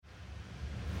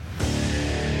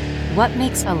What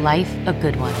makes a life a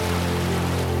good one?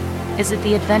 Is it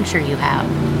the adventure you have?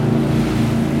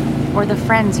 Or the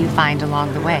friends you find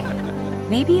along the way?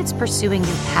 Maybe it's pursuing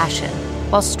your passion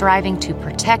while striving to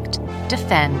protect,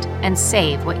 defend, and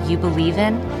save what you believe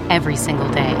in every single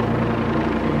day.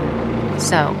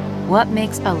 So, what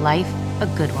makes a life a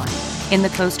good one? In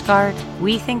the Coast Guard,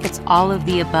 we think it's all of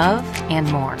the above and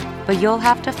more, but you'll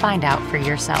have to find out for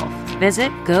yourself.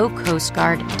 Visit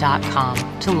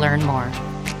gocoastguard.com to learn more.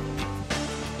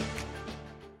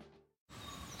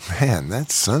 Man,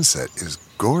 that sunset is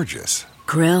gorgeous.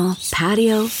 Grill,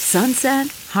 patio, sunset.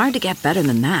 Hard to get better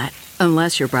than that.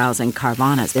 Unless you're browsing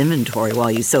Carvana's inventory while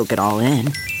you soak it all in.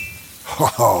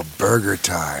 Oh, burger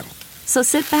time. So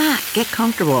sit back, get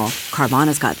comfortable.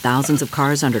 Carvana's got thousands of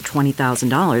cars under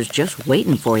 $20,000 just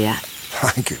waiting for you.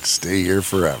 I could stay here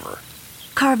forever.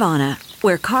 Carvana,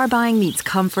 where car buying meets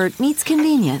comfort meets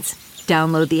convenience.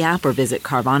 Download the app or visit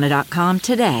Carvana.com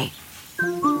today.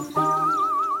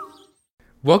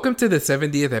 Welcome to the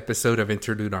 70th episode of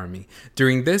Interlude Army.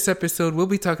 During this episode, we'll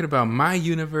be talking about My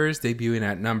Universe debuting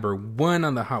at number 1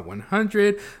 on the Hot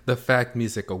 100, the Fact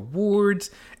Music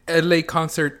Awards, LA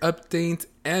concert updates,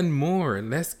 and more.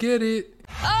 Let's get it.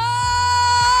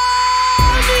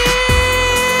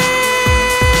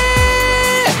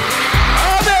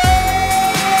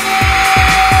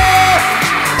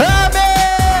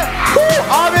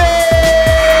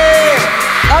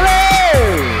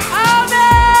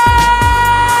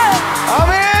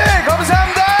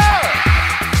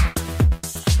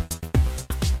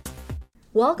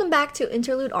 Welcome back to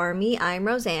Interlude Army. I'm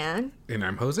Roseanne. And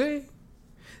I'm Jose.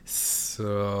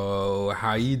 So,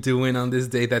 how you doing on this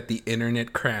day that the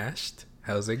internet crashed?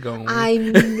 How's it going? I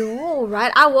know,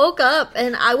 right? I woke up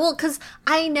and because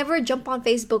I never jump on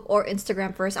Facebook or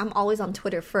Instagram first. I'm always on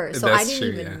Twitter first. So I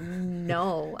didn't even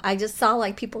know. I just saw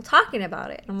like people talking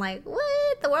about it. I'm like,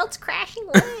 what? The world's crashing?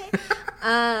 What?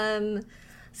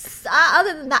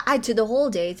 Other than that, the whole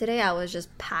day today I was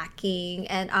just packing,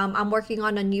 and I'm working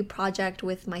on a new project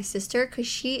with my sister because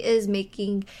she is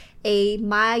making a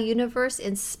My Universe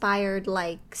inspired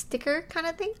like sticker kind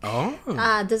of thing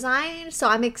design. So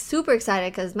I'm super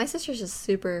excited because my sister's just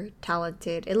super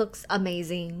talented. It looks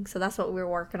amazing. So that's what we were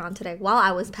working on today while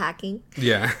I was packing.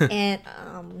 Yeah. And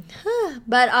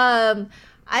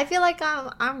I feel like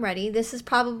I'm ready. This is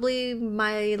probably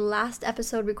my last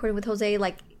episode recording with Jose,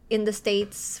 like in the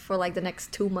States for like the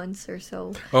next 2 months or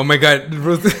so. Oh my God.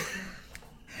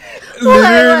 Literally,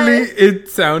 it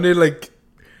sounded like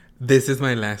this is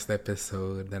my last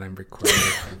episode that I'm recording.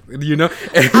 You know?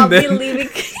 And I'll be leaving.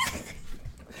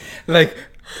 Like,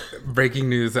 breaking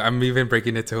news. I'm even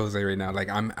breaking it to Jose right now. Like,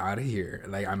 I'm out of here.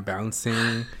 Like, I'm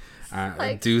bouncing.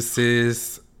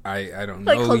 Deuces. I don't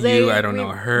know Jose, you. I don't know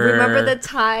her. Remember the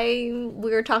time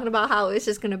we were talking about how it's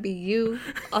just going to be you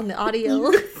on the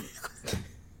audio?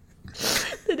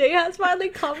 The day has finally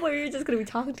come where you're just going to be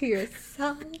talking to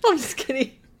yourself. I'm just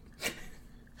kidding.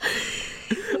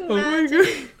 Oh my God.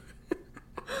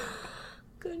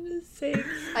 Goodness sakes.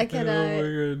 I cannot.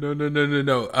 Oh my God.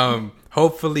 No.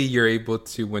 Hopefully you're able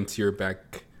to, once you're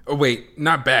back. Oh, wait.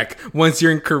 Not back. Once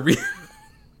you're in Korea.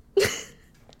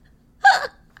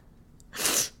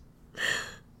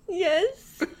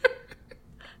 Yes.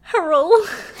 Hello.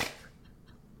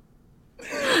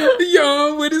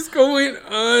 Yo, what is going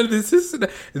on? This is our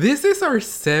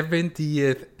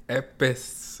 70th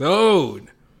episode.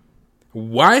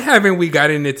 Why haven't we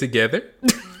gotten it together?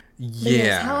 Yeah.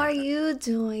 Yes, how are you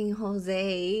doing,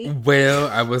 Jose? Well,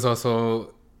 I was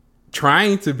also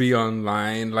trying to be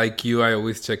online. Like you, I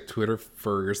always check Twitter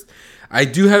first. I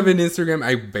do have an Instagram.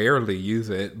 I barely use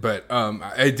it, but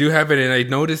I do have it, and I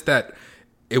noticed that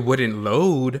it wouldn't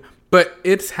load. But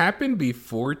it's happened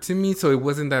before to me, so it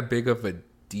wasn't that big of a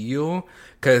deal.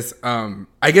 Because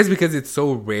I guess because it's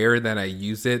so rare that I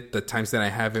use it, the times that I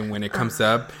haven't, when it comes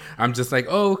up, I'm just like,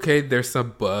 oh, okay, there's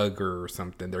some bug or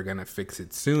something. They're going to fix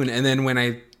it soon. And then when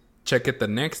I check it the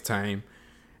next time,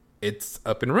 it's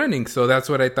up and running. So that's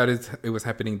what I thought it was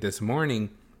happening this morning.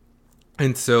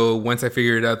 And so once I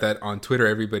figured out that on Twitter,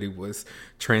 everybody was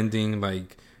trending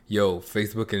like, yo,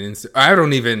 Facebook and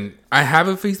Instagram. I have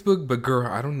a Facebook, but girl,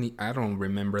 I don't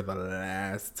remember the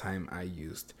last time I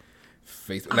used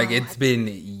Facebook. Like, it's been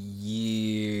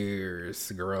years,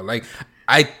 girl. Like,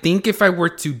 I think if I were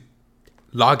to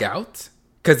log out,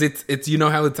 because it's you know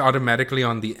how it's automatically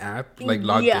on the app, like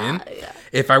logged in. Yeah.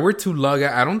 If I were to log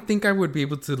out, I don't think I would be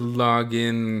able to log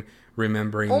in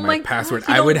remembering my password.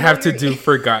 I would have to do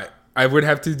forgot. I would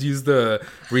have to use the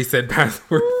reset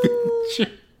password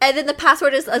feature. And then the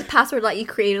password is a password that you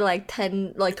created like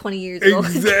 10, like 20 years ago.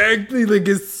 Exactly. Like,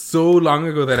 it's so long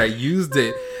ago that I used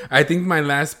it. I think my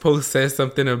last post says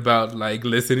something about like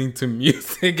listening to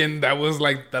music, and that was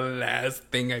like the last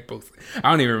thing I posted. I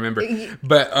don't even remember.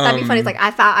 But that'd be funny. It's like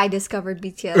I discovered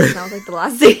BTS, and that was like the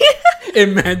last thing.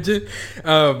 Imagine.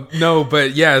 No,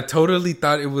 but yeah, totally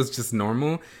thought it was just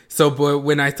normal. So, but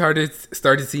when I started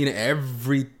seeing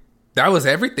that was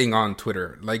everything on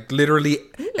Twitter. Like, literally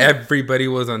everybody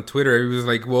was on Twitter. It was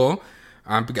like, well,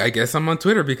 I guess I'm on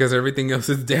Twitter because everything else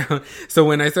is down. So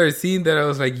when I started seeing that, I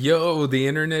was like, yo, the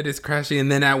internet is crashing. And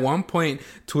then at one point,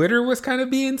 Twitter was kind of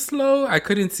being slow. I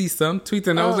couldn't see some tweets.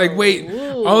 And I was like, wait,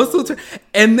 also...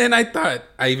 And then I thought,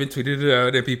 I even tweeted it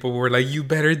out, and people were like, you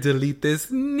better delete this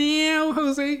now,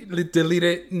 Jose. Delete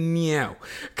it now.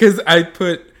 Because I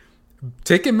put,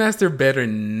 Ticketmaster better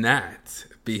not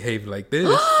behave like this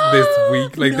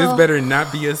week. Like, this better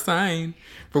not be a sign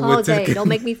for what's don't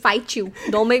make me fight you.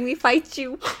 Don't make me fight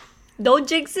you. Don't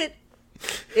jinx it.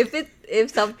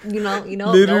 If some, literally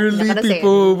no,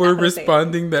 people were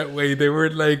responding that way. They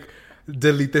were like,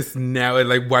 delete this now. And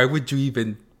like, why would you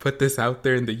even put this out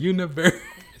there in the universe?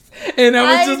 And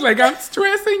I was just like, I'm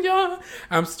stressing, y'all.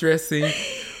 I'm stressing.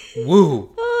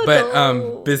 Woo.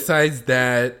 But besides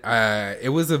that, it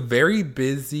was a very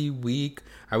busy week.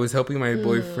 I was helping my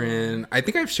boyfriend. I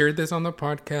think I've shared this on the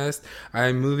podcast.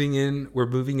 We're moving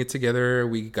in together.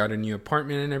 We got a new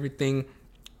apartment and everything.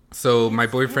 So my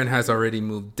boyfriend has already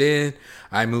moved in.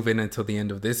 I move in until the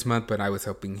end of this month, but I was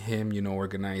helping him,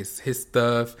 organize his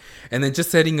stuff. And then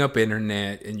just setting up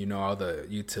internet and, all the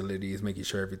utilities, making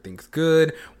sure everything's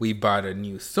good. We bought a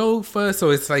new sofa. So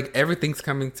it's like everything's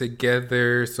coming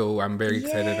together. So I'm very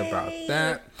excited about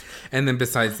that. And then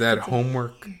besides that,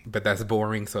 homework, but that's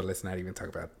boring, so let's not even talk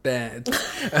about that.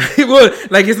 Well,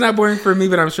 like, it's not boring for me,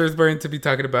 but I'm sure it's boring to be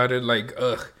talking about it. Like,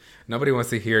 nobody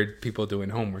wants to hear people doing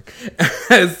homework.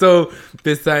 So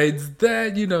besides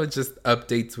that, just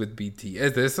updates with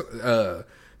BTS.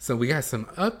 So we got some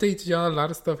updates, y'all. A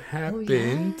lot of stuff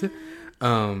happened.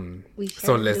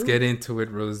 So let's get into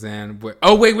it, Roseanne. Wait.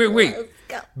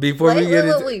 Before we get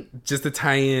into just to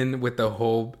tie in with the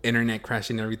whole internet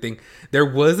crashing and everything, there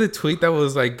was a tweet that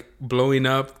was like blowing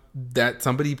up that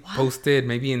somebody posted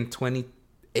maybe in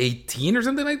 2018 or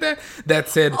something like that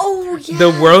said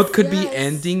the world could be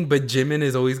ending, but Jimin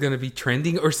is always going to be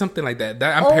trending or something like that.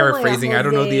 I'm paraphrasing. I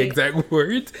don't know the exact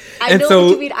words. I know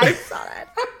what you mean. I saw that.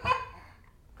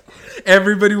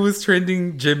 Everybody was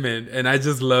trending Jimin, and I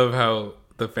just love how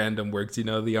the fandom works.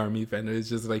 The army fandom is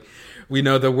just like, we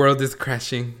know the world is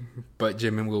crashing, but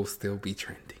Jimin will still be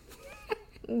trending.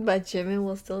 But Jimin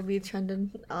will still be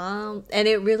trending. And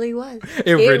it really was.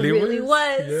 It really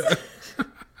was. Yeah.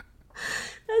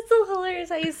 That's so hilarious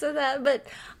how you said that. But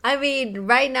I mean,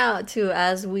 right now, too,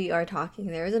 as we are talking,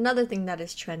 there is another thing that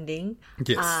is trending.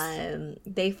 Yes.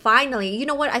 They finally, you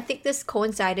know what? I think this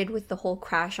coincided with the whole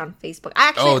crash on Facebook.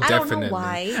 I don't know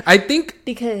why. I think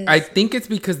it's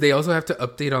because they also have to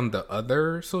update on the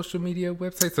other social media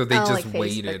websites, so they just like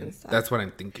waited. That's what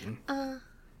I'm thinking.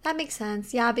 That makes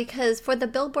sense. Yeah, because for the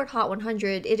Billboard Hot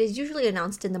 100, it is usually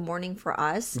announced in the morning for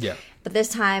us. Yeah. But this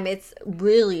time it's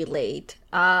really late.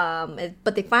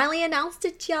 But they finally announced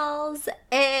it, y'all,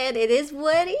 and it is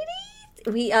what it is.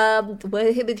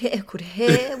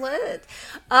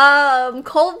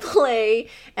 Coldplay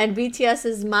and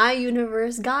BTS's My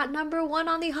Universe got #1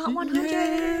 on the Hot 100.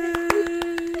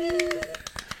 Yay!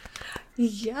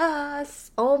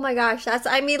 Yes. Oh my gosh. I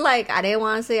didn't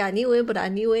want to say I knew it, but I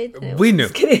knew it. We knew.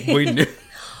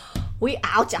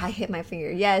 Ouch, I hit my finger.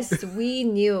 Yes, we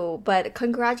knew. But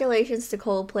congratulations to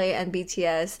Coldplay and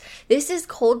BTS. This is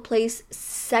Coldplay's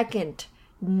second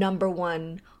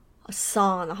 #1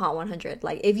 song on the Hot 100.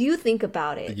 Like, if you think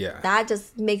about it, that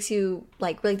just makes you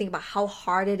like really think about how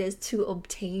hard it is to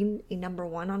obtain a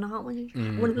 #1 on the Hot 100.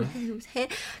 Mm-hmm.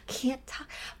 Can't talk.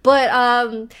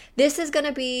 But this is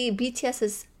gonna be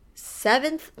BTS's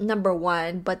 7th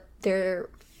 #1, but their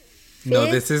 5th. No,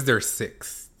 this is their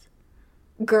 6th.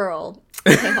 Girl,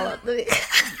 okay, hold up.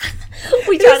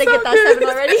 We trying to get that 7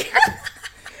 already.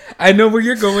 I know where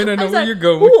you're going.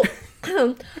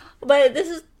 But this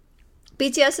is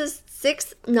BTS's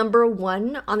 6th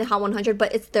 #1 on the Hot 100,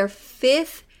 but it's their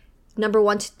 5th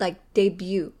 #1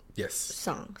 debut. Yes.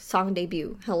 Song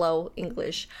debut. Hello,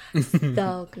 English.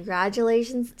 So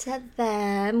congratulations to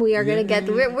them. We are gonna get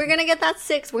we're gonna get that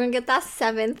 6th. We're gonna get that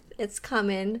 7th. It's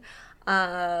coming.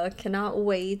 Cannot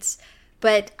wait.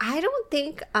 But I don't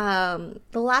think the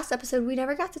last episode we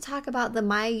never got to talk about the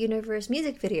My Universe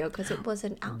music video because it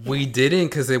wasn't out yet. We didn't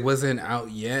because it wasn't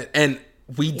out yet. And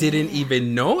we didn't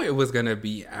even know it was going to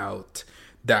be out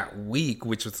that week,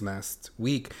 which was last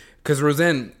week. Because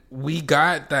Roseanne, we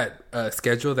got that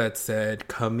schedule that said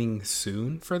coming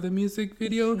soon for the music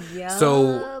video. Yep.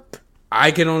 So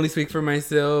I can only speak for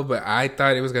myself, but I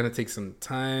thought it was going to take some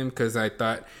time because I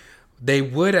thought they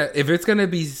would, if it's going to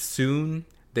be soon,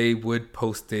 they would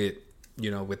post it,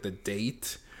 with the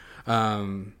date.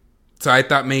 So I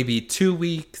thought maybe 2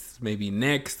 weeks, maybe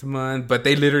next month, but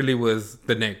they literally was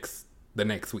the next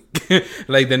week.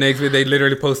 Like the next week, they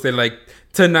literally posted like,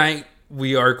 tonight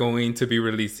we are going to be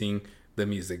releasing the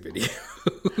music video.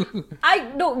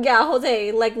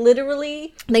 Jose, like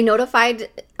literally they notified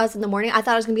us in the morning. I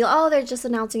thought it was gonna be they're just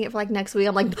announcing it for like next week.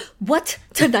 I'm like, what,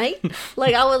 tonight?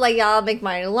 Like I was like, yeah, I'll make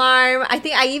my alarm. I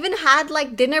think I even had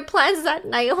like dinner plans that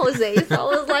night, Jose. So I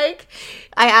was like,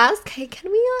 I asked, hey,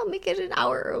 can we make it an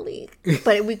hour early?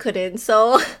 But we couldn't.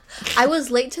 So I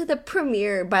was late to the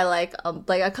premiere by like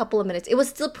a couple of minutes. It was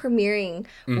still premiering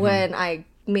when I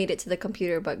made it to the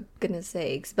computer, but goodness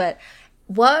sakes. But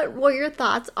what were your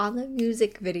thoughts on the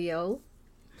music video?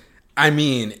 I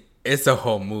mean, it's a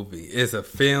whole movie. It's a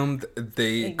film.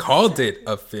 They called it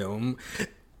a film.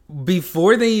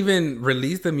 Before they even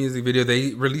released the music video,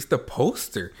 they released a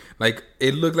poster. Like,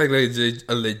 it looked like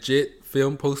a legit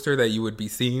film poster that you would be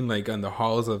seeing like on the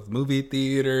halls of movie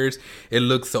theaters. It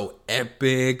looked so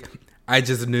epic. I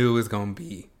just knew it was going to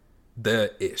be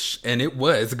the ish, and it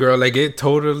was, girl. Like it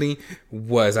totally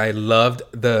was. I loved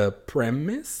the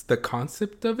premise, the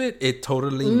concept of it. It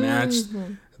totally matched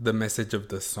the message of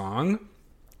the song,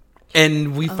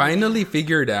 and we finally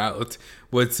figured out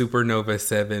what Supernova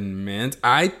 7 meant.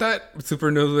 I thought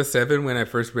Supernova 7, when I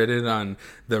first read it on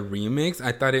the remix,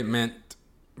 I thought it meant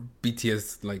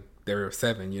BTS, like there were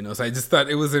 7, so I just thought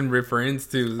it was in reference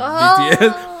to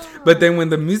BTS. But then when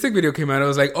the music video came out, I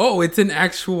was like, oh, it's an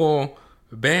actual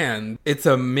band. It's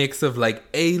a mix of like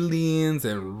aliens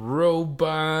and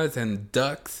robots and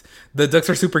ducks. The ducks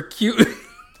are super cute. Yeah,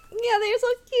 they're so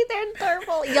cute. They're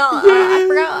adorable. Y'all, I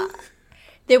forgot.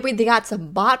 They got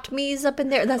some botmies up in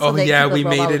there. That's we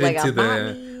made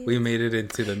it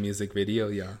into the music video.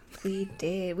 Yeah, we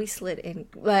did. We slid in,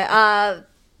 but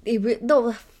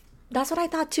no. That's what I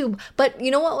thought too. But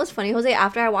you know what was funny, Jose?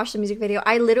 After I watched the music video,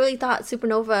 I literally thought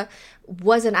Supernova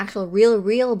was an actual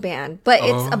real band. But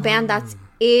it's a band that's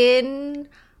in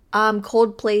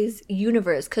Coldplay's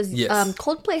universe. Because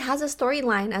Coldplay has a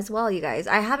storyline as well, you guys.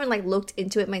 I haven't looked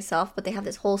into it myself, but they have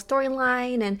this whole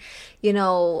storyline. And,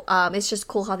 it's just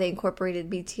cool how they incorporated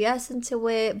BTS into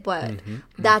it. But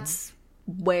that's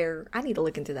where I need to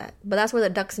look into that. But that's where the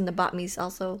ducks and the botmies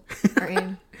also are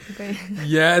in. Okay.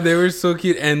 Yeah, they were so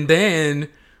cute. And then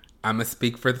I'm gonna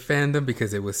speak for the fandom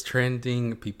because it was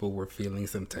trending. People were feeling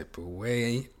some type of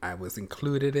way. I was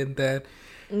included in that.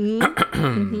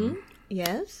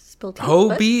 Yes,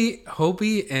 Hobie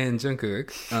and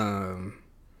Jungkook.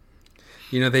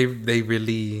 They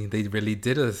really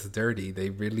did us dirty. They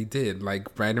really did.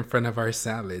 Like right in front of our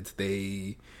salads,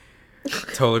 they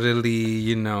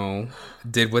totally,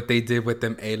 did what they did with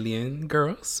them alien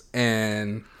girls.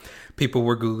 And people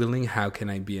were Googling, how can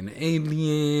I be an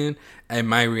alien? And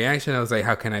my reaction, I was like,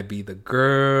 how can I be the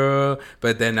girl?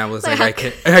 But then I was like,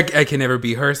 I can never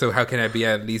be her. So how can I be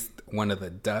at least one of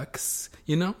the ducks?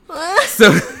 So.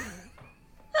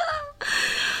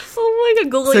 Oh my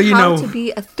God, Googling how to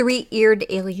be a 3-eared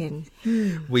alien.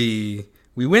 We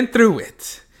went through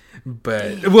it.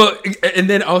 But and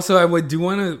then also I do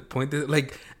want to point this,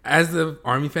 like, as the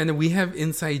ARMY fan, we have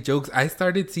inside jokes. I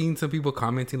started seeing some people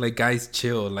commenting like, guys,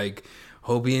 chill, like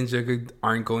Hobie and Jungkook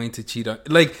aren't going to cheat on,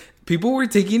 like, people were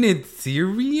taking it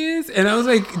serious, and I was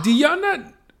like, do y'all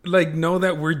not know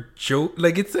that we're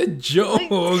like, it's a joke.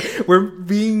 We're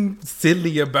being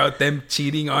silly about them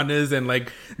cheating on us, and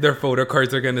like their photo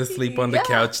cards are gonna sleep on the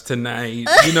couch tonight.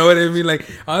 You know what I mean? Like,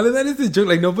 all of that is a joke.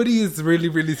 Like, nobody is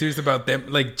really serious about them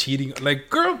like cheating.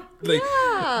 Like, girl, like,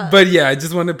 but yeah, I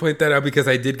just want to point that out because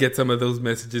I did get some of those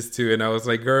messages too, and I was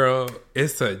like, girl,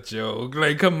 it's a joke.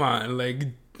 Like, come on, like,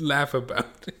 laugh about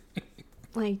it.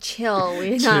 Like, chill.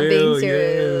 We're not being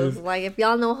serious. Yes. Like, if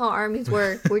y'all know how armies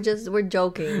work, we're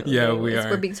joking. Okay? Yeah, we are.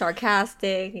 We're being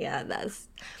sarcastic. Yeah, that's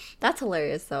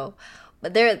hilarious though.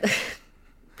 But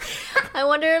I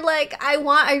wonder, like, I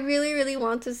really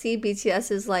want to see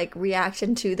BTS's like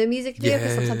reaction to the music video,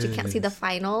 because sometimes you can't see the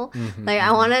final. Like,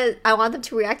 I want them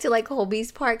to react to like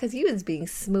Hobie's part, because he was being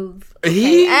smooth.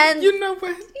 Okay? And you know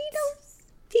what?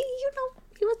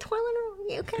 He was twirling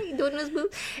around, okay, doing his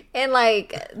moves. And,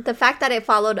 like, the fact that it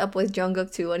followed up with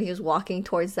Jungkook, too, when he was walking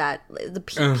towards the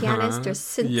pianist or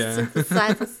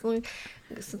synthesizer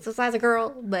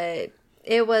girl. But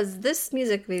this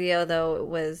music video, though, it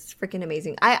was freaking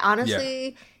amazing. I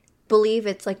honestly believe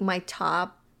it's, like, my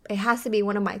top it has to be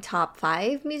one of my top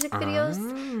 5 music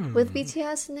videos with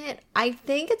BTS in it. I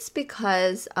think it's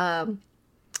because, well,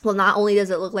 not only does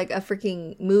it look like a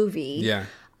freaking movie, Yeah.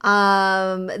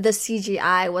 the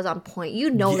CGI was on point.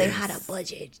 They had a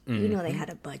budget. They had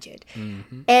a budget.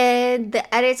 And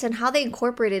the edits and how they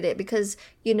incorporated it, because,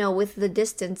 with the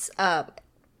distance,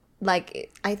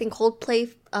 like, I think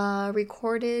Coldplay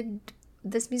recorded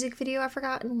this music video. I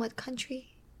forgot in what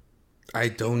country. I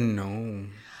don't know.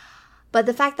 But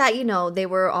the fact that, they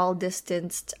were all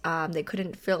distanced, they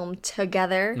couldn't film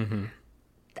together.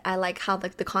 I like how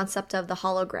the concept of the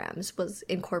holograms was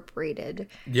incorporated.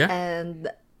 Yeah. And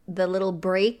the little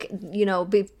break,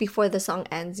 before the song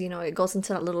ends, it goes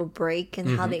into that little break,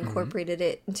 and how they incorporated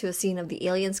it into a scene of the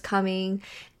aliens coming.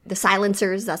 The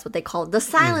silencers, that's what they call it. The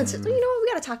silencers. We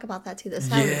got to talk about that too. The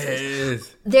silencers.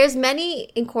 Yes. There's many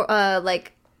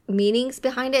meanings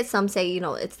behind it. Some say,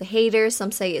 it's the haters.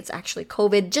 Some say it's actually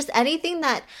COVID. Just anything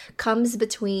that comes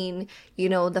between,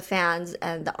 the fans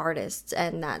and the artists,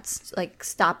 and that's like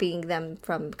stopping them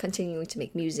from continuing to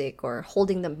make music, or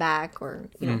holding them back, or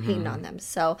hating on them.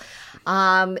 So,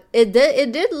 it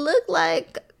did look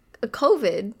like a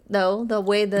COVID, though, the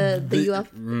way the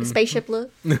UFO spaceship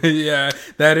looked. Yeah,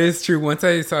 that is true. Once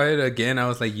I saw it again, I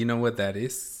was like, you know what, that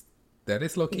is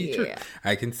low-key true.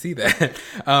 I can see that.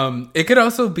 It could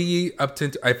also be up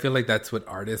to, I feel like that's what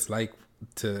artists like,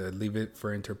 to leave it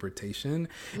for interpretation.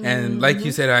 And like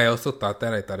you said, I also thought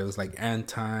that. I thought it was like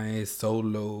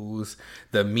anti-solos,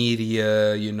 the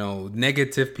media,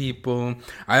 negative people.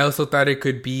 I also thought it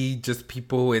could be just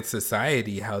people with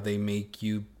society, how they make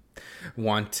you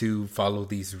want to follow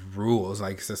these rules,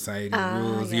 like society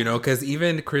rules, because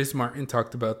even Chris Martin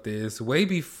talked about this way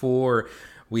before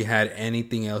we had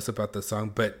anything else about the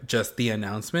song, but just the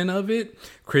announcement of it.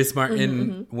 Chris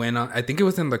Martin went on, I think it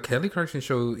was in the Kelly Clarkson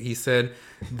show, he said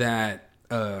that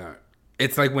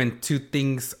it's like when two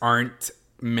things aren't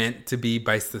meant to be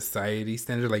by society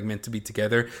standard, like meant to be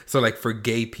together. So like for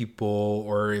gay people,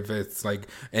 or if it's like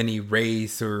any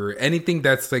race or anything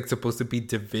that's like supposed to be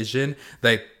division,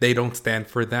 like they don't stand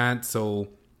for that. So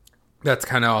that's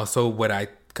kind of also what I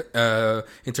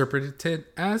interpreted it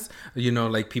as,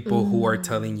 like people who are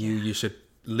telling you should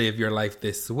live your life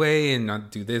this way and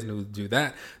not do this, no do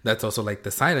that. That's also like the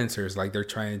silencers, like they're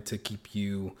trying to keep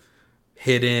you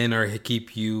hidden, or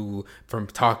keep you from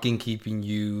talking, keeping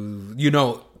you,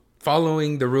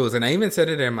 following the rules. And I even said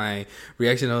it in my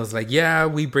reaction. I was like, yeah,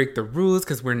 we break the rules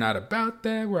because we're not about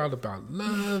that. We're all about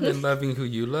love and loving who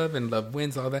you love, and love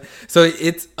wins, all that. So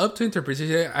it's up to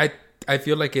interpretation. I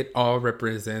feel like it all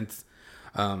represents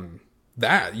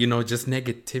that, just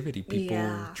negativity,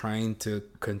 people trying to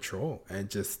control and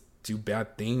just do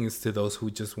bad things to those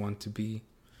who just want to be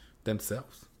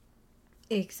themselves.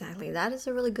 Exactly. That is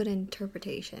a really good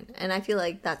interpretation. And I feel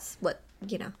like that's what,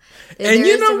 And you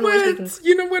know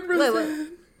what,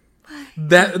 Roseanne? What?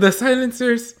 That the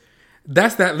silencers,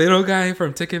 that's that little guy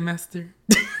from Ticketmaster.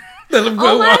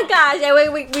 Oh my gosh. Yeah,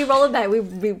 wait, we roll it back.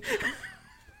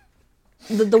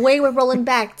 The way we're rolling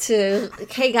back to,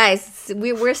 hey guys,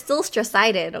 we're still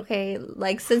stress-sided, okay?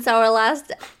 Like, since our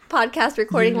last podcast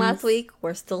recording last week,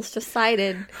 we're still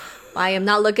stress-sided. I am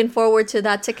not looking forward to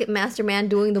that Ticketmaster man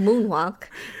doing the moonwalk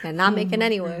and not making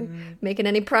any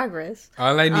progress.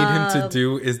 All I need him to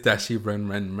do is Dashi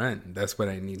run. That's what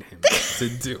I need him to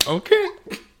do. Okay.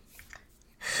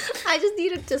 I just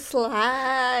needed to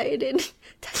slide and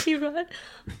Dashi run.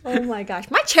 Oh my gosh.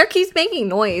 My chair keeps making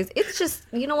noise. It's just,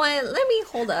 you know what? Let me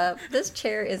hold up. This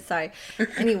chair is, sorry.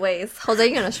 Anyways, Jose,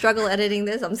 you're going to struggle editing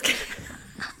this. I'm just kidding.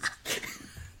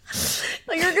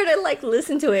 Like, you're gonna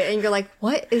listen to it and you're like,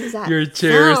 what is that? Your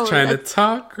chair is trying to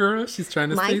talk, girl. She's trying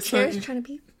to say something. My chair is trying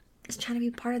to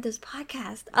be part of this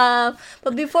podcast.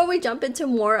 But before we jump into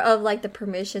more of the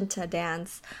Permission to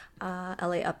Dance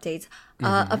LA updates,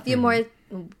 a few more.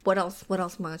 What else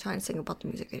am I trying to sing about the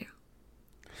music video?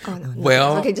 Oh no.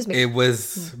 Well, okay, it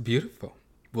was beautiful.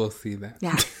 We'll see that.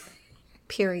 Yeah.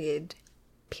 Period.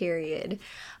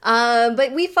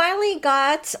 But we finally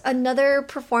got another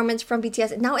performance from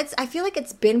BTS. Now I feel like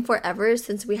it's been forever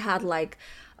since we had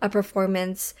a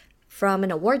performance from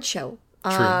an award show.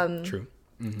 True.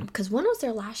 Because when was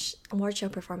their last award show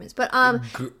performance? But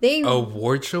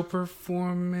award show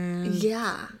performance.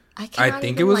 Yeah, I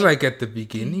think it was at the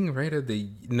beginning, right?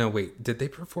 Did they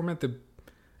perform at the?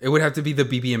 It would have to be the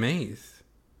BBMAs,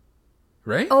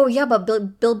 right? Oh yeah, but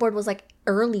Billboard was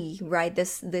early, right?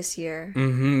 This year.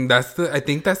 I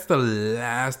think that's the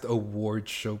last award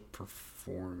show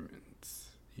performance.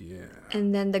 Yeah.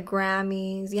 And then the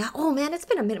Grammys. Yeah. Oh man, it's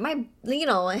been a minute.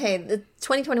 Hey, the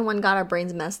 2021 got our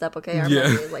brains messed up. Okay, our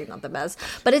memory is like not the best,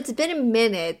 but it's been a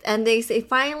minute, and they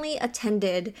finally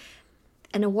attended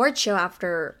an award show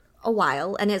after a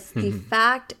while, and it's the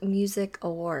Fact Music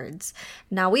Awards.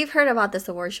 Now we've heard about this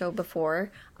award show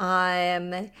before.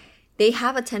 They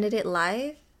have attended it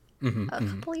live a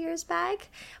couple years back.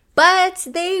 But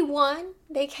they won.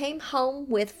 They came home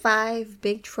with 5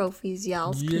 big trophies,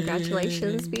 y'all. Yay.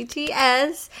 Congratulations,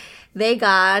 BTS. They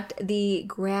got the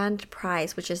grand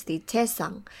prize, which is the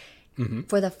Taesang,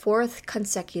 for the 4th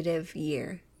consecutive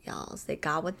year, y'all. They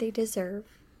got what they deserve.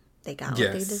 They got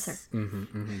what they deserve.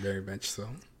 Very much so.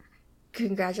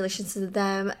 Congratulations to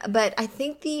them. But I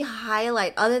think the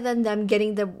highlight, other than them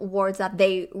getting the awards that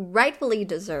they rightfully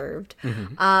deserved,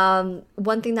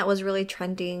 one thing that was really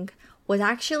trending was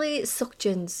actually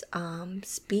Seokjin's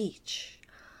speech.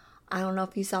 I don't know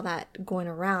if you saw that going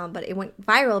around, but it went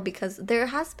viral because there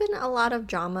has been a lot of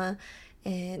drama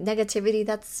and negativity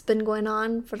that's been going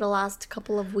on for the last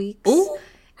couple of weeks. Oh,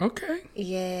 okay.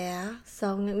 Yeah.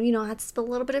 So, I had to spill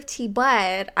a little bit of tea,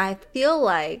 but I feel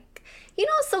like,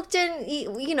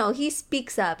 Seokjin, he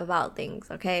speaks up about things,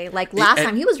 okay? Like last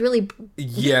time, he was really...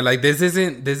 Yeah, like this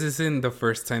isn't the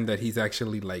first time that he's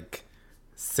actually like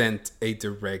sent a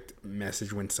direct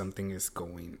message when something is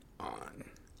going on.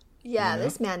 Yeah,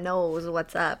 this man knows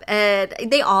what's up, and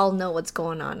they all know what's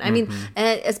going on. I mean,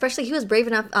 and especially he was brave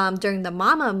enough during the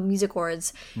Mama Music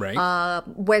Awards, right?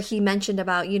 Where he mentioned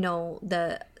about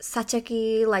the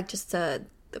sacheki, like just the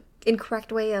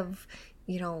incorrect way of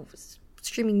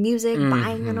streaming music,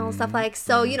 buying and all stuff like.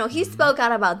 So he spoke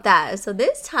out about that. So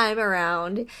this time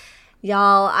around,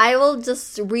 y'all, I will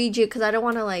just read you because I don't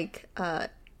want to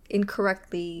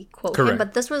incorrectly quote him,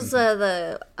 but this was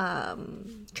the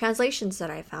translations that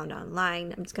I found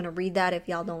online. I'm just gonna read that if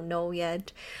y'all don't know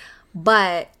yet.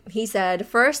 But he said,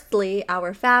 firstly,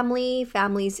 our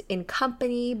families in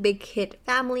company, big hit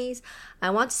families, I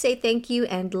want to say thank you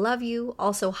and love you.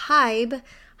 Also Hybe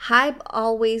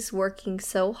always working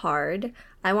so hard.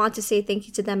 I want to say thank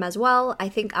you to them as well. I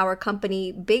think our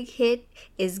company, Big Hit,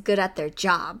 is good at their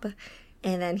job.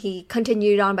 And then he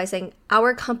continued on by saying,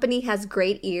 our company has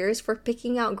great ears for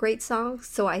picking out great songs,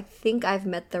 so I think I've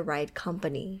met the right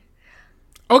company.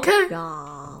 Okay.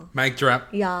 Yeah. Mic drop.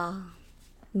 Yeah.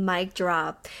 Mic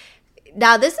drop.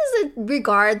 Now, this is in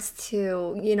regards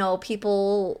to,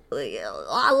 people,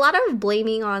 a lot of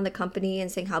blaming on the company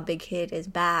and saying how Big Hit is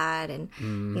bad and,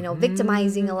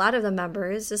 victimizing a lot of the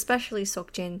members, especially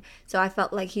Seokjin. So I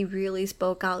felt like he really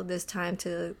spoke out this time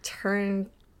to turn...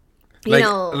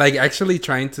 like actually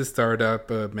trying to start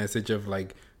up a message of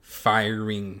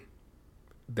firing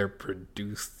their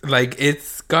producer. Like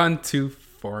it's gone too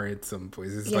far at some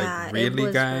points. It's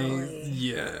really, guys. Really...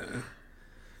 Yeah.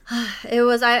 It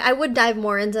was. I would dive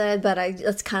more into it, but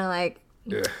it's kind of like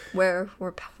we're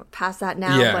past that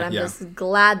now. Yeah, but I'm just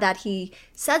glad that he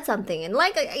said something, and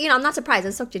I'm not surprised.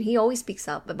 As Seokjin, he always speaks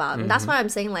up about it. And that's why I'm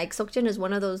saying Seokjin is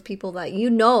one of those people that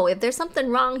if there's something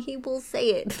wrong, he will say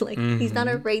it. He's not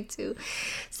afraid to.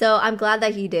 So I'm glad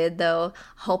that he did, though.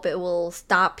 Hope it will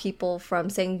stop people from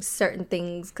saying certain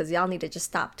things, because y'all need to just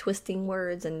stop twisting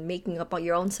words and making up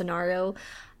your own scenario.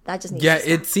 That just needs to stop.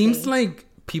 It seems like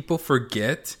people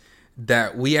forget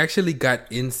that we actually got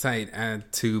insight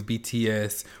to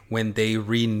BTS when they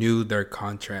renewed their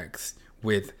contracts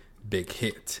with Big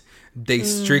Hit. They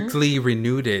strictly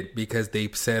renewed it because they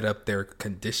set up their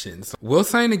conditions. We'll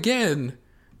sign again,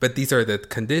 but these are the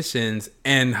conditions.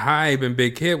 And Hybe and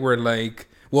Big Hit were like,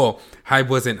 well, Hybe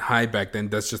wasn't Hybe back then.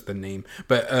 That's just the name.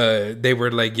 But they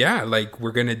were like, yeah,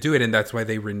 we're going to do it. And that's why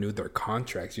they renewed their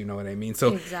contracts. You know what I mean?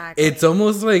 So It's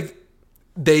almost like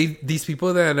these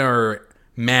people that are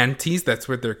manties, that's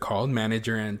what they're called,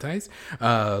 manager antis,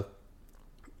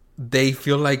 they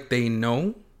feel like they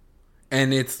know,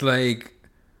 and it's like,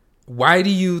 why do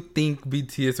you think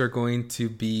BTS are going to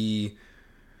be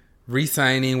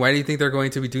re-signing? Why do you think they're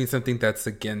going to be doing something that's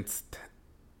against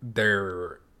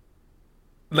their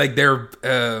how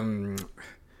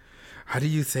do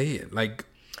you say it,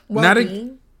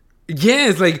 well-being?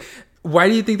 Why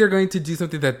do you think they're going to do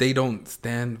something that they don't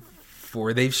stand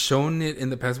for? They've shown it in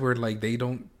the past where they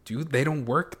don't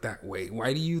work that way.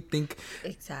 Why do you think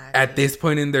at this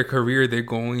point in their career they're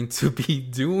going to be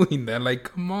doing that?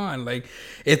 Come on.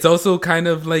 It's also kind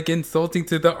of insulting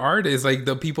to the artists,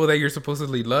 the people that you're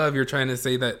supposedly love. You're trying to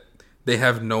say that They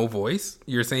have no voice.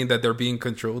 You're saying that they're being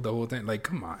controlled the whole time. Like,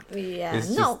 come on. Yeah.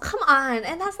 Come on.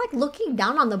 And that's like looking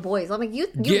down on the boys. I'm like, you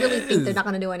really think they're not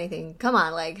going to do anything? Come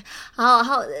on. Like,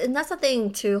 how, and that's the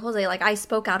thing too, Jose. Like, I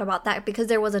spoke out about that because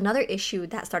there was another issue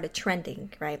that started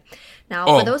trending, right? Now,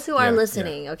 for those who are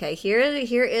listening, okay, here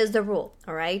is the rule,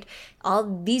 all right?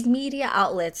 All these media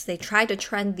outlets, they try to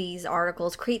trend these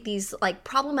articles, create these like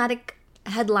problematic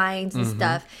headlines and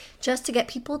stuff just to get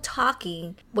people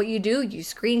talking. What you do, you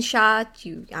screenshot,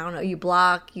 you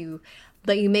block,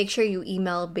 but you make sure you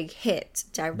email Big Hit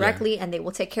directly and they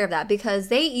will take care of that, because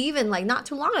they even, like, not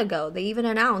too long ago, they even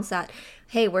announced that,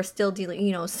 hey, we're still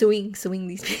dealing, suing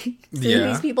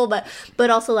these people, but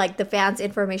also like the fans'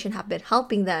 information have been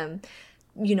helping them,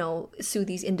 sue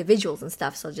these individuals and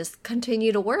stuff. So just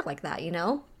continue to work like that,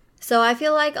 So I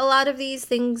feel like a lot of these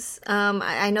things,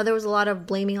 I know there was a lot of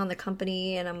blaming on the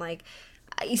company, and I'm like,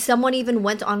 someone even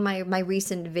went on my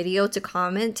recent video to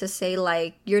comment to say,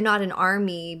 like, you're not an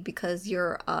army because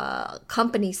you're a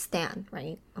company stan,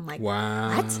 right? I'm like,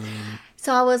 wow. What?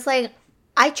 So I was like,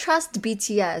 I trust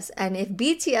BTS, and if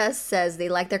BTS says they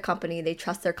like their company, they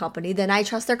trust their company, then I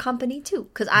trust their company too,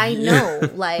 because I know,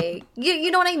 like, you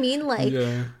know what I mean? Like,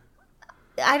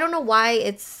 I don't know why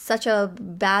it's such a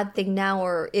bad thing now,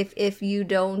 or if you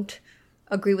don't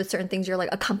agree with certain things, you're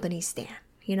like a company stan.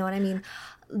 You know what I mean?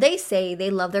 They say they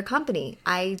love their company.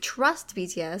 I trust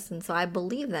BTS, and so I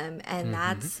believe them, and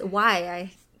that's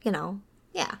why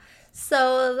yeah.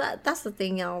 So that's the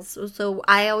thing else. So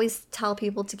I always tell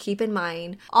people to keep in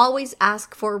mind, always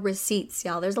ask for receipts,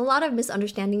 y'all. There's a lot of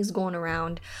misunderstandings going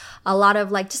around. A lot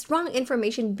of like just wrong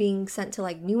information being sent to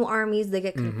like new armies. They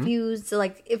get confused. So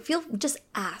like just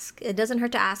ask. It doesn't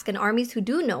hurt to ask. And armies who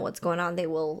do know what's going on, they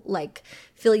will like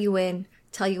fill you in,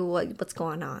 tell you what's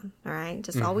going on. All right.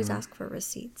 Just always ask for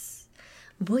receipts.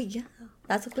 But yeah,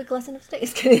 that's a quick lesson of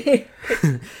space.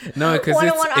 No, because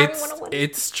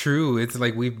it's true. It's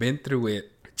like we've been through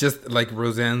it. Just like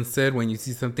Roseanne said, when you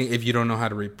see something, if you don't know how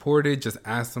to report it, just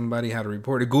ask somebody how to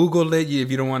report it. Google it. If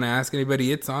you don't want to ask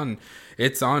anybody, it's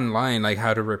online, like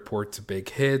how to report to Big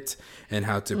Hit and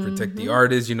how to protect the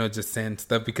artist. Just send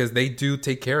stuff, because they do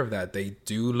take care of that. They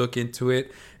do look into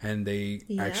it, and they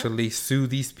actually sue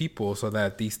these people so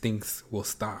that these things will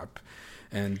stop.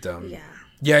 And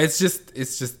yeah, it's just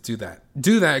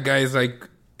do that, guys. Like,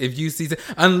 if you see,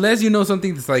 unless you know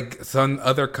something that's like some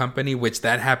other company, which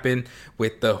that happened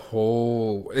with the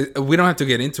whole, we don't have to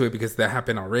get into it because that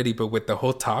happened already, but with the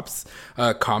whole Topps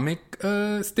comic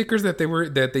stickers that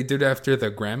they did after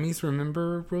the Grammys,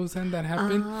 remember, Roseanne, that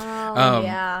happened?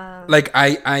 Yeah. Like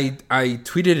I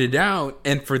tweeted it out,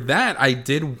 and for that I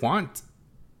did want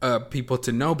people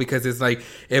to know, because it's like,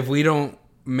 if we don't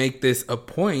make this a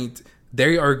point,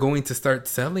 they are going to start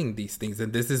selling these things,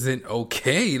 and this isn't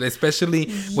okay, especially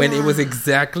when it was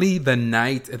exactly the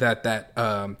night that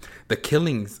the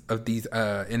killings of these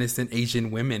innocent Asian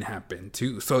women happened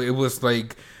too. So it was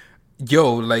like,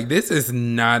 yo, like, this is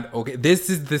not okay. This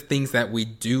is the things that we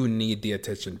do need the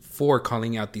attention for,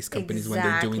 calling out these companies when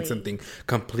they're doing something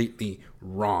completely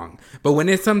wrong. But when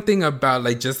it's something about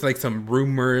like just like some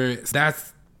rumor,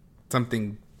 that's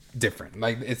something different.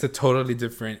 Like, it's a totally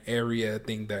different area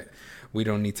thing that we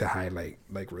don't need to highlight,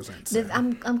 like Roseanne said.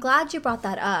 I'm glad you brought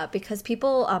that up, because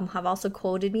people have also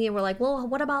quoted me and were like, well,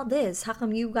 what about this? How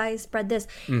come you guys spread this?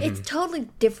 It's totally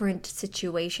different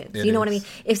situations. You know what I mean?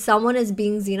 If someone is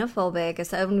being xenophobic, if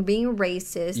someone being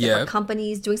racist, if a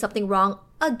company is doing something wrong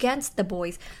against the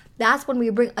boys, that's when we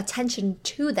bring attention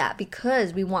to that,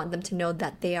 because we want them to know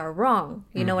that they are wrong.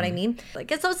 You know what I mean?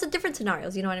 Like, so it's different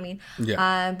scenarios. You know what I mean?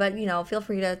 Yeah. But feel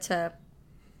free to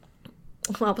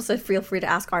also feel free to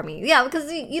ask Army. Yeah, because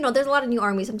there's a lot of new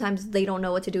armies. Sometimes they don't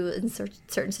know what to do in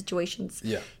certain situations.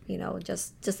 Yeah.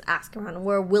 Just ask around.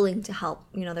 We're willing to help.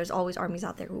 There's always armies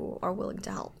out there who are willing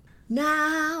to help.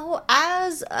 Now,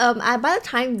 as by the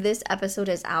time this episode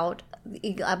is out,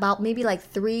 about maybe like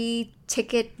 3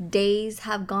 ticket days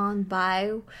have gone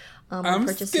by. I'm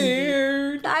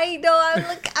scared. I know.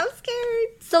 I'm scared.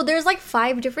 So there's like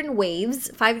 5 different waves,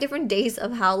 5 different days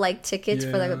of how like tickets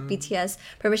for the BTS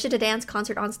Permission to Dance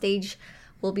concert on stage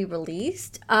will be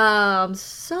released.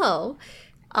 So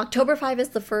October 5 is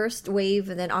the first wave,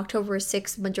 and then October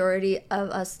 6, majority of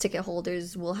us ticket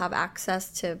holders will have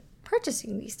access to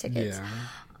purchasing these tickets.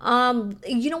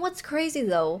 You know what's crazy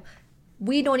though?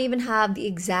 We don't even have the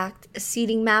exact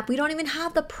seating map. We don't even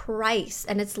have the price.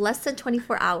 And it's less than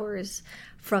 24 hours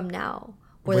from now.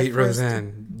 Wait,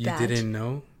 Roseanne, you didn't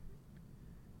know?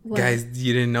 What? Guys,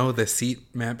 you didn't know the seat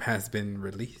map has been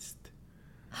released?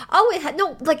 Oh,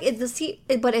 it's the seat,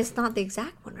 but it's not the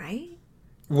exact one, right?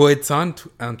 Well, it's on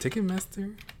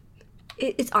Ticketmaster.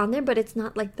 It's on there, but it's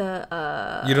not like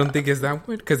the... You don't think it's that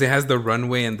one? Because it has the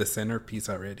runway and the centerpiece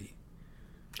already.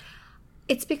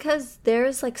 It's because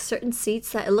there's like certain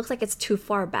seats that it looks like it's too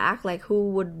far back. Like, who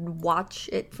would watch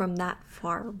it from that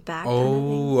far back?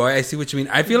 Oh, I see what you mean.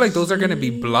 I feel like those are going to be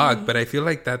blocked, but I feel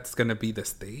like that's going to be the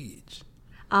stage.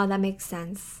 Oh, that makes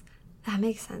sense.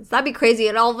 That'd be crazy.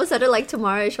 And all of a sudden, like,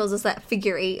 tomorrow it shows us that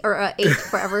figure 8 or 8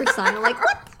 forever sign. I'm like,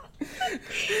 what?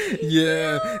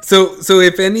 Yeah. So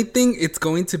if anything, it's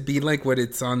going to be like what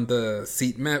it's on the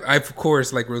seat map. Of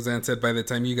course, like Roseanne said, by the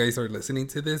time you guys are listening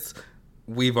to this,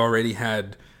 we've already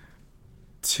had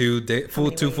 2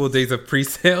 full days of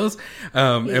pre-sales,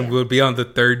 and we'll be on the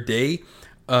 3rd day,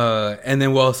 and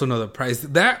then we'll also know the price.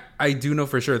 That I do know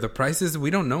for sure. The prices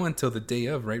we don't know until the day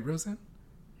of, right, Roseanne?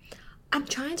 I'm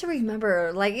trying to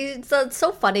remember. Like, it's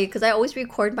so funny because I always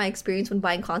record my experience when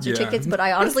buying concert tickets, but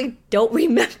I honestly don't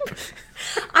remember.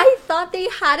 I thought they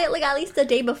had it like at least the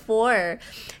day before.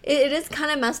 It is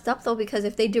kind of messed up though, because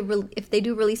if they do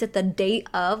release it the day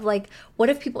of, like, what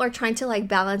if people are trying to like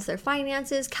balance their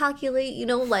finances, calculate, you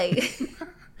know, like.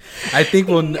 I think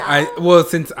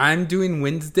since I'm doing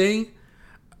Wednesday,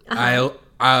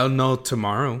 I'll know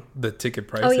tomorrow the ticket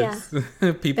prices. Oh,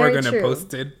 yeah. People are going to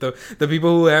post it. The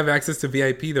people who have access to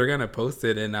VIP, they're going to post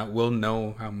it, and we'll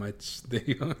know how much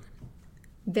they are.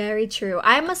 Very true.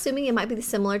 I'm assuming it might be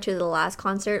similar to the last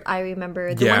concert. I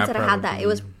remember the ones that I had that it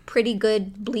was pretty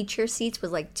good. Bleacher seats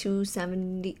was like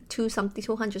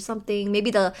 $200 something.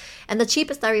 Maybe the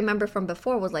cheapest I remember from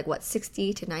before was like what,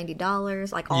 $60 to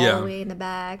 $90, like all the way in the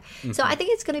back. Mm-hmm. So I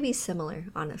think it's gonna be similar.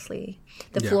 Honestly,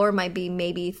 the floor might be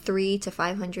maybe $300 to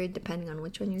 $500 depending on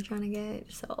which one you're trying to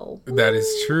get. So that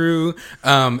is true.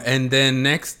 And then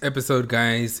next episode,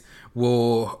 guys,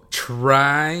 we'll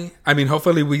try. I mean,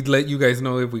 hopefully we let you guys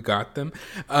know if we got them.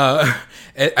 I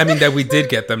mean that we did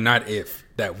get them, not if.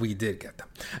 That we did get them.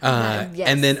 Yes.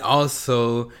 And then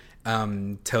also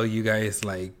tell you guys,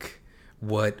 like,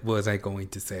 what was I going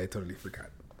to say? I totally forgot.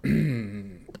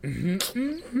 You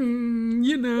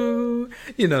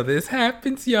know, this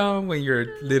happens, y'all, when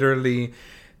you're literally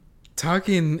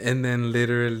talking and then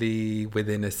literally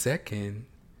within a second,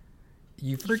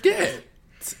 you forget.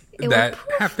 That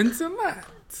happens a lot.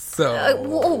 So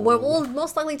we'll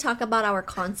most likely talk about our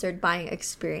concert buying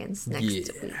experience next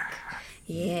week.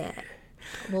 Yeah.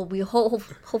 Well, we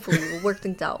hopefully we'll work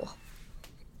things out.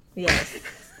 Yes.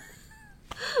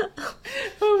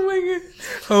 Oh my god.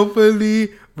 Hopefully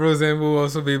Roseanne will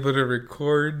also be able to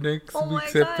record next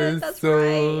week's episode. That's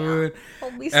right.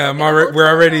 We're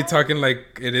already talking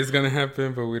like it is gonna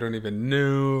happen, but we don't even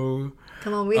know.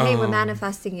 Come on, we're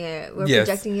manifesting it. We're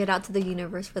projecting it out to the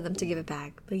universe for them to give it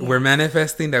back. But we're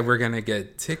manifesting that we're going to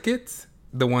get tickets,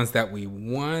 the ones that we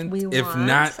want. If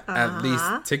not, at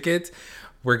least tickets.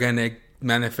 We're going to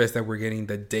manifest that we're getting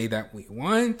the day that we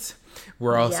want.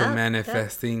 We're also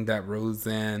manifesting that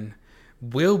Roseanne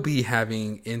will be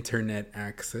having internet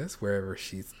access wherever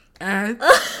she's at.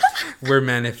 We're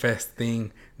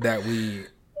manifesting that we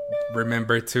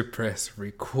remember to press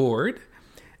record.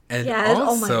 And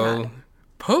also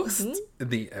post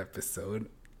the episode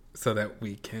so that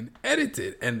we can edit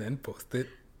it and then post it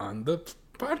on the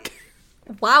podcast.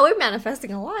 Wow, we're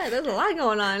manifesting a lot. There's a lot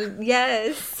going on.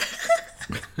 Yes.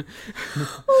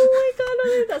 Oh my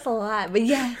god, that's a lot. But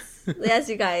yes,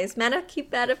 you guys,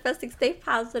 keep manifesting, stay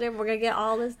positive. We're gonna get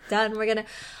all this done.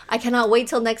 I cannot wait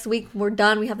till next week. We're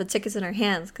done. We have the tickets in our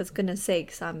hands, because goodness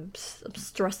sakes, I'm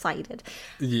stress-sided.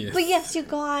 Yes. But yes, you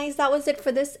guys, that was it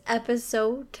for this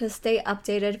episode. To stay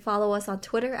updated, follow us on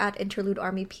Twitter at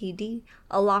InterludeArmyPD,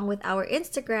 along with our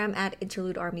Instagram at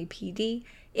InterludeArmyPD.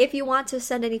 If you want to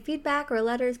send any feedback or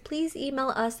letters, please email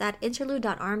us at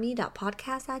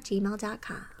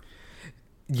interlude.army.podcast@gmail.com.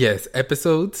 Yes,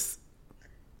 episodes.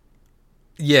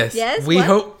 Yes, we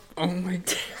hope. Oh my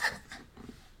god!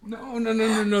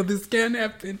 No! This can't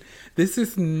happen.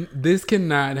 This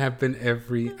cannot happen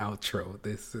every outro.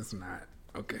 This is not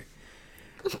okay.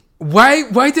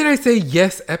 Why did I say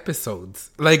yes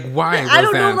episodes? Like, why? I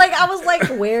don't know. Like, I was like,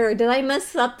 where did I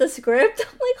mess up the script?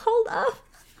 I'm like, hold up.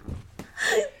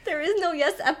 There is no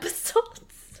yes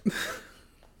episodes.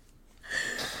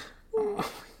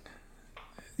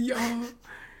 Y'all,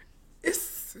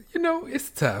 it's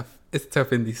tough. It's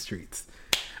tough in these streets.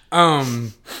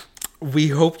 We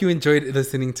hope you enjoyed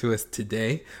listening to us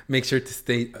today. Make sure to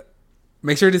stay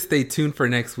tuned for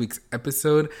next week's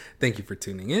episode. Thank you for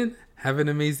tuning in. Have an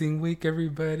amazing week,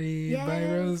 everybody. Yes, bye,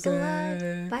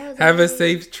 Roseanne. Bye, Roseanne. Have a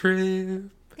safe trip.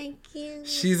 Thank you.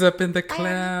 She's up in the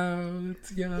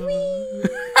clouds, y'all.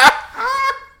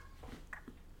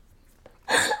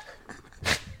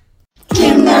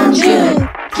 Kim Namjoon,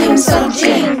 Kim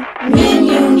Seokjin, Min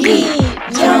Yoon Hee.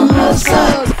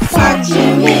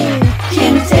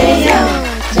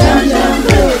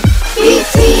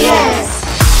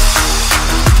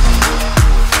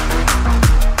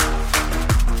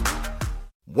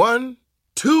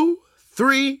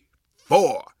 3,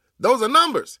 4. Those are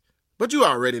numbers. But you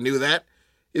already knew that.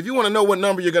 If you want to know what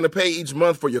number you're going to pay each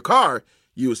month for your car,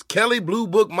 use Kelley Blue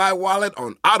Book My Wallet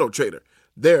on AutoTrader.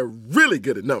 They're really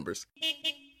good at numbers.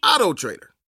 AutoTrader.